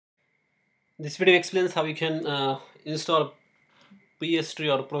This video explains how you can install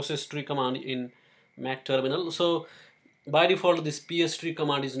pstree or process tree command in Mac terminal. So by default this pstree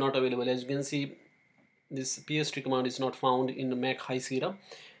command is not available. As you can see, this pstree command is not found in Mac High Sierra.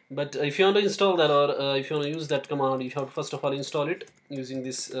 But if you want to install that, or if you want to use that command, you have to first of all install it using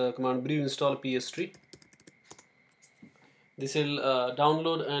this command brew install pstree. This will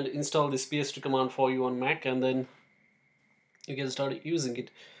download and install this pstree command for you on Mac, and then you can start using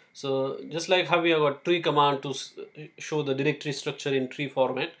it. So just like how we have got tree command to show the directory structure in tree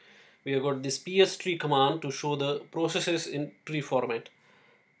format, we have got this pstree command to show the processes in tree format.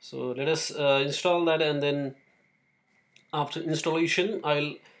 So let us install that, and then after installation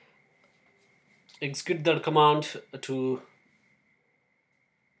I'll execute that command to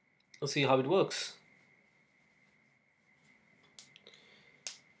see how it works.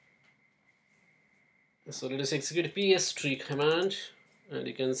 So let us execute pstree command, and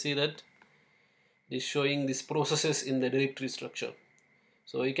you can see that it is showing these processes in the directory structure.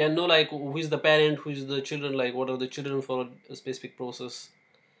 So you can know like who is the parent, who is the children, like what are the children for a specific process.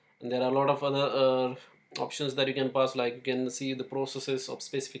 And there are a lot of other options that you can pass, like you can see the processes of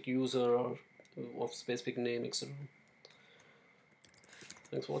specific user or of specific name, etc.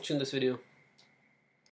 Thanks for watching this video.